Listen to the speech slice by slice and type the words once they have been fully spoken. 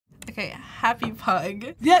Okay, happy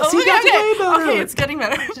pug. Yeah, see, that's way better. Okay, it's getting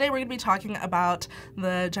better. Today we're gonna be talking about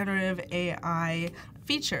the generative AI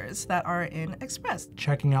features that are in Express.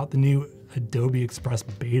 Checking out the new Adobe Express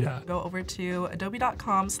beta. Go over to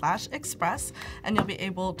adobe.com/express and you'll be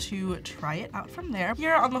able to try it out from there.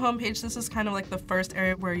 Here on the homepage, this is kind of like the first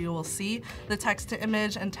area where you will see the text to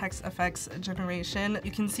image and text effects generation.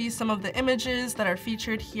 You can see some of the images that are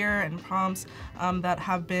featured here and prompts that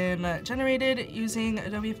have been generated using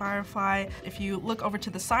Adobe Firefly. If you look over to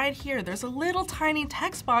the side here, there's a little tiny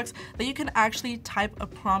text box that you can actually type a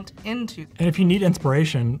prompt into. And if you need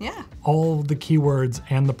inspiration, yeah, all the keywords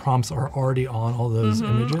and the prompts are already on all those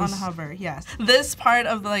images. On hover, yes. This part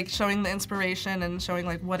of like showing the inspiration and showing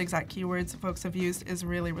like what exact keywords folks have used is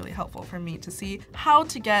really, really helpful for me to see how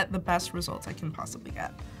to get the best results I can possibly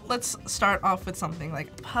get. Let's start off with something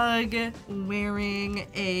like pug wearing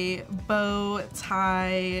a bow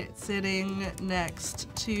tie sitting next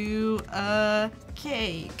to a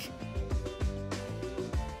cake.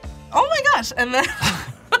 Oh my gosh, and then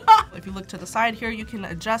if you look to the side here, you can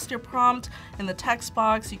adjust your prompt in the text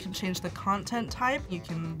box. You can change the content type. You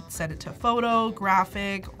can set it to photo,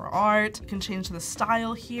 graphic, or art. You can change the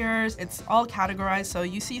style here. It's all categorized, so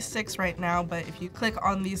you see 6 right now, but if you click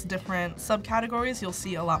on these different subcategories, you'll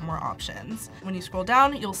see a lot more options. When you scroll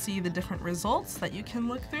down, you'll see the different results that you can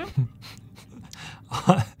look through.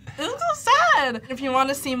 It's so sad! If you want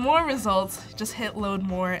to see more results, just hit load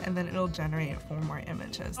more and then it'll generate 4 more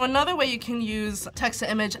images. So another way you can use text to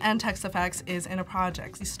image and text effects is in a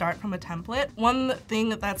project. You start from a template. One thing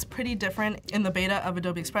that's pretty different in the beta of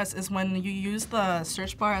Adobe Express is when you use the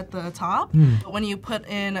search bar at the top, when you put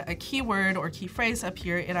in a keyword or key phrase up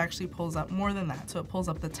here, it actually pulls up more than that. So it pulls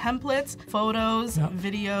up the templates, photos,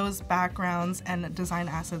 videos, backgrounds, and design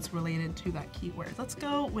assets related to that keyword. Let's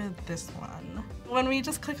go with this one. When we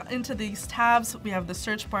just click into these tabs, we have the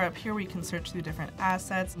search bar up here where you can search through different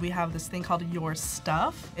assets. We have this thing called Your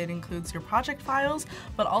Stuff. It includes your project files,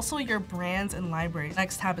 but also your brands and libraries.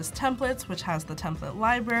 Next tab is Templates, which has the template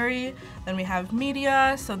library. Then we have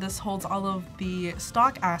Media, so this holds all of the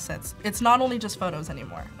stock assets. It's not only just photos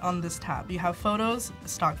anymore on this tab. You have photos,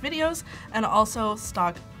 stock videos, and also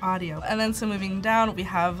stock audio. And then so moving down, we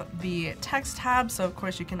have the text tab. So of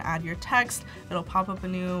course you can add your text. It'll pop up a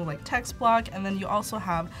new like text block, and then you also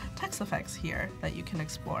have text effects here that you can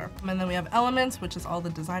explore. And then we have elements, which is all the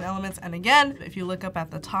design elements. And again, if you look up at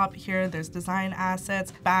the top here, there's design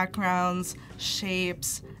assets, backgrounds,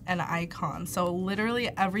 shapes, and icons. So literally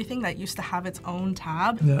everything that used to have its own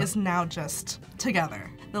tab is now just together.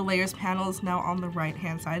 The layers panel is now on the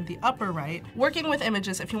right-hand side, the upper right. Working with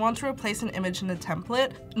images, if you want to replace an image in a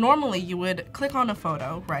template, normally you would click on a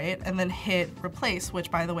photo, right? And then hit replace, which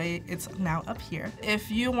by the way, it's now up here. If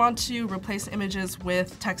you want to replace images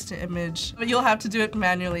with text to image, you'll have to do it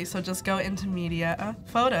manually. So just go into media,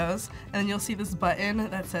 photos, and you'll see this button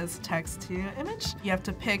that says text to image. You have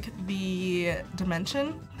to pick the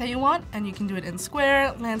dimension that you want, and you can do it in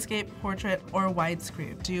square, landscape, portrait, or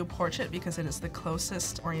widescreen. Do portrait because it is the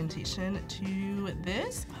closest orientation to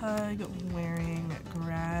this. Pug wearing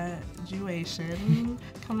graduation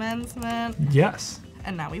commencement. Yes.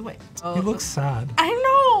 And now we wait. He looks sad. I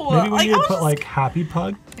know! Maybe we need to put like happy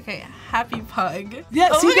pug. Okay, happy pug.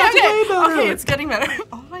 Yeah, see, that's way better. Okay, it's getting better.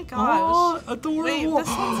 Oh my gosh. Oh, adorable. Wait,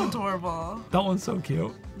 this one's adorable. That one's so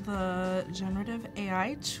cute. The generative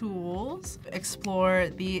AI tools explore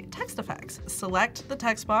the text effects. Select the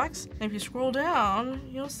text box, and if you scroll down,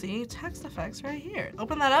 you'll see text effects right here.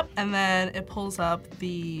 Open that up, and then it pulls up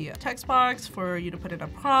the text box for you to put in a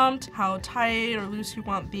prompt, how tight or loose you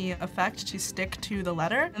want the effect to stick to the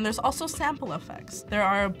letter. And there's also sample effects. There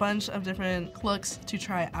are a bunch of different looks to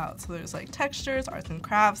try out. So there's like textures, arts and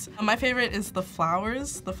crafts. My favorite is the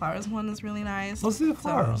flowers. The flowers one is really nice. Let's do the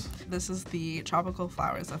flowers. So this is the tropical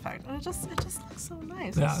flowers effect, and it just looks so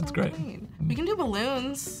nice. Yeah, it's so great. Clean. We can do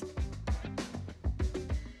balloons.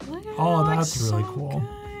 Look at Oh, it, that's really so cool.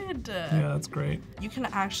 Good. Yeah, that's great. You can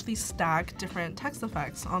actually stack different text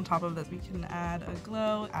effects on top of this. We can add a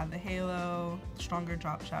glow, add the halo, stronger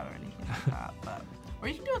drop shadow, or anything like that. Or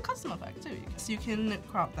you can do a custom effect too. So you can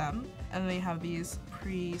crop them, and they have these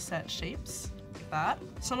preset shapes like that.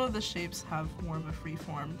 Some of the shapes have more of a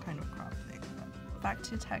freeform kind of crop thing. Back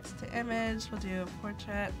to text to image, we'll do a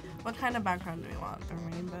portrait. What kind of background do we want? A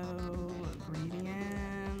rainbow, a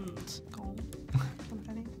gradient, gold,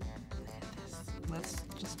 confetti? Look at this. Let's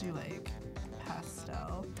just do like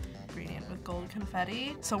pastel gradient with gold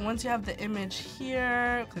confetti. So once you have the image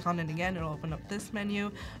here, click on it again, it'll open up this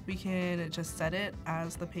menu. We can just set it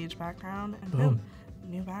as the page background, and boom,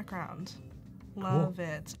 new background. Love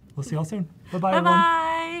it. We'll see y'all soon. Bye-bye,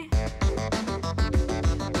 everyone. Bye-bye.